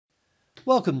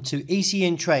Welcome to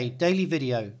ECN Trade Daily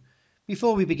Video.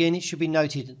 Before we begin, it should be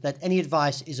noted that any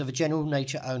advice is of a general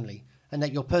nature only and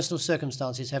that your personal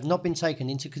circumstances have not been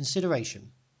taken into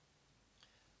consideration.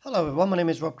 Hello everyone, my name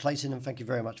is Rob Clayton and thank you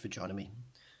very much for joining me.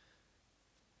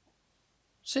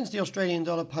 Since the Australian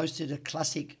dollar posted a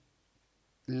classic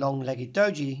long-legged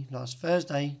doji last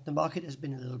Thursday, the market has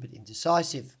been a little bit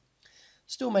indecisive.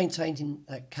 Still maintaining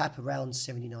a cap around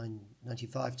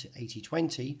 79.95 to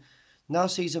 80.20. Now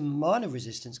sees a minor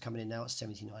resistance coming in now at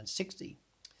 79.60.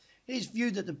 It is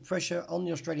viewed that the pressure on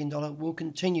the Australian dollar will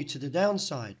continue to the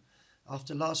downside.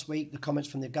 After last week, the comments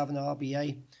from the Governor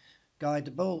RBA Guy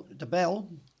Debelle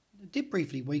did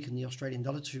briefly weaken the Australian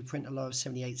dollar to print a low of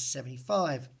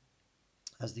 78.75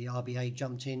 as the RBA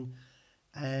jumped in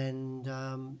and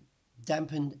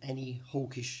dampened any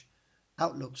hawkish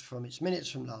outlooks from its minutes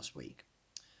from last week.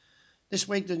 This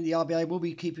week, the RBA will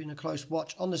be keeping a close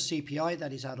watch on the CPI.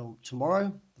 That is out on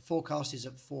tomorrow. The forecast is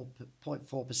at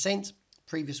 4.4%.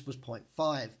 Previous was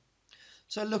 0.5.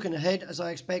 So looking ahead, as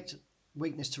I expect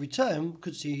weakness to return,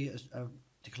 could see a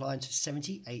decline to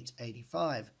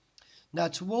 78.85. Now,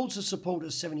 towards the support of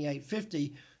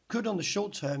 78.50, could on the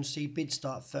short term see bids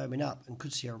start firming up and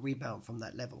could see a rebound from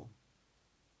that level.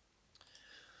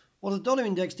 Well, the dollar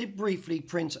index did briefly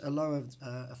print a low of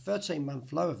a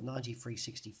 13-month low of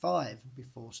 93.65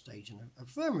 before staging a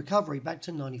firm recovery back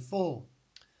to 94.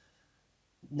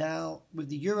 Now, with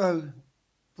the euro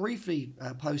briefly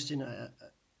posting a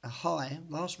high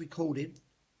last recorded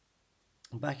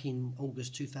back in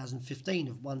August 2015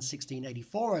 of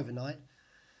 116.84 overnight,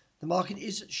 the market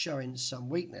is showing some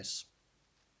weakness.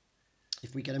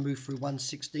 If we're going to move through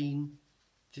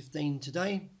 116.15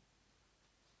 today,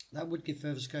 that would give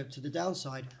further scope to the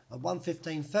downside at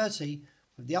 115.30,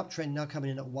 with the uptrend now coming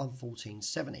in at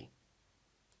 114.70.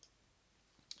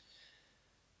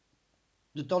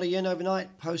 The dollar yen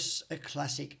overnight posts a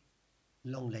classic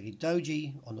long-legged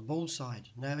doji on the bull side.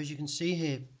 Now, as you can see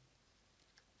here,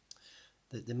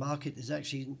 the market is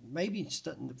actually maybe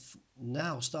starting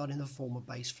to form a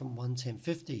base from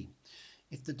 110.50.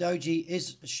 If the doji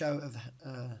is a show of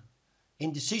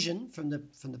indecision from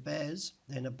the bears,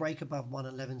 then a break above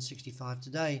 111.65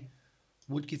 today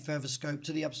would give further scope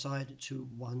to the upside to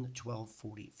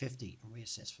 112.40.50 and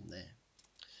reassess from there.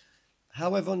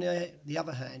 However, on the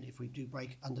other hand, if we do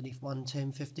break underneath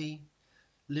 110.50,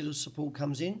 little support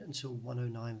comes in until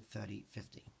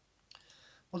 109.30.50.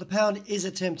 Well, the pound is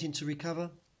attempting to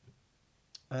recover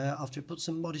after it put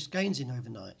some modest gains in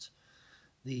overnight.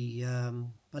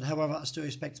 But however, I still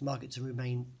expect the market to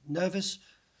remain nervous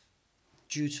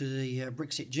due to the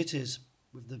Brexit jitters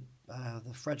with the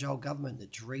fragile government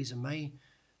that Theresa May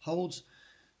holds,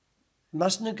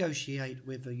 must negotiate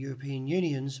with the European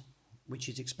Union, which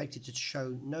is expected to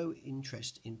show no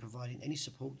interest in providing any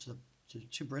support to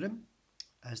Britain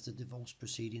as the divorce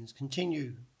proceedings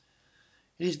continue.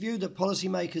 It is viewed that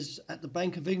policymakers at the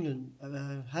Bank of England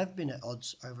have been at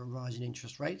odds over rising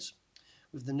interest rates,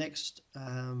 with the next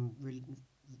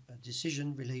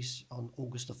decision released on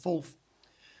August the 4th.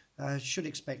 Should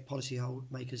expect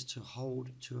policymakers to hold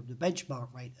to the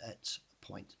benchmark rate at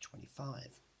 0.25.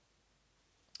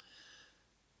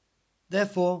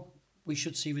 Therefore, we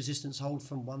should see resistance hold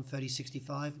from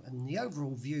 130.65 and the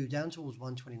overall view down towards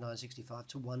 129.65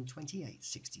 to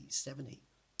 128.70.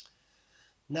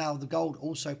 Now, the gold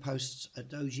also posts a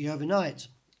doji overnight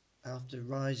after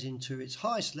rising to its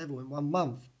highest level in 1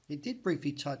 month. It did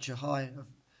briefly touch a high of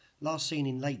last seen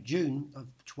in late June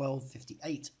of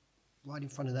 12.58. Right in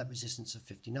front of that resistance of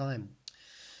 59.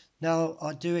 Now,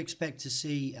 I do expect to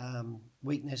see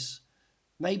weakness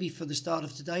maybe for the start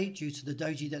of today due to the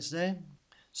doji that's there.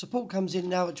 Support comes in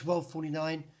now at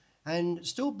 12.49 and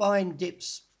still buying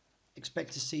dips.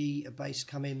 Expect to see a base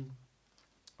come in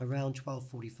around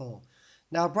 12.44.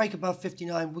 Now, a break above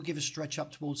 59 will give a stretch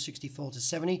up towards 64 to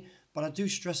 70, but I do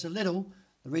stress a little,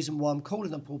 the reason why I'm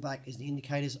calling a pullback is the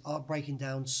indicators are breaking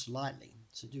down slightly.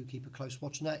 So do keep a close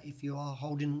watch on that if you are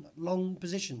holding long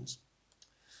positions.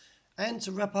 And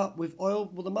to wrap up with oil,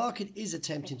 well, the market is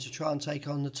attempting to try and take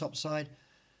on the top side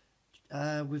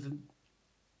with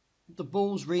the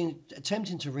bulls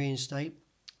attempting to reinstate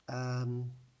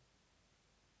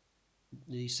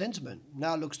the sentiment.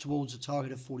 Now looks towards a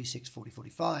target of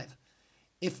 46.40.45.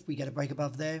 If we get a break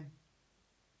above there,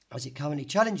 as it currently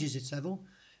challenges its level,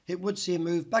 it would see a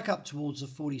move back up towards the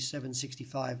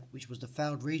 47.65, which was the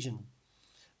failed region.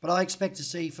 But I expect to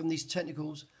see from these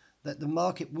technicals that the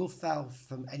market will fail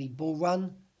from any bull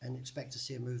run and expect to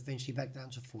see a move eventually back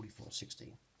down to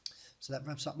 44.60. So that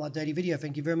wraps up my daily video.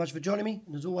 Thank you very much for joining me.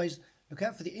 And as always, look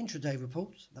out for the intraday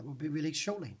reports that will be released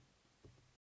shortly.